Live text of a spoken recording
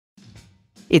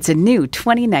It's a new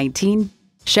 2019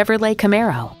 Chevrolet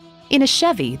Camaro. In a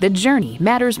Chevy, the journey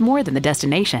matters more than the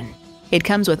destination. It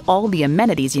comes with all the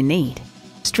amenities you need: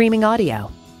 streaming audio,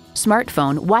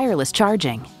 smartphone wireless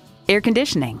charging, air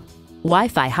conditioning,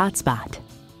 Wi-Fi hotspot,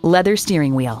 leather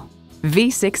steering wheel,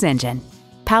 V6 engine,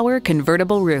 power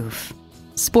convertible roof,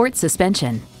 sport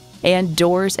suspension, and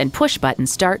doors and push-button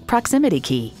start proximity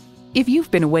key. If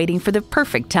you've been waiting for the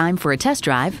perfect time for a test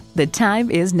drive, the time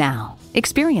is now.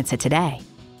 Experience it today.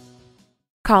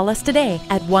 Call us today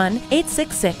at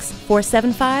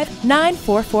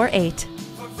 1-866-475-9448.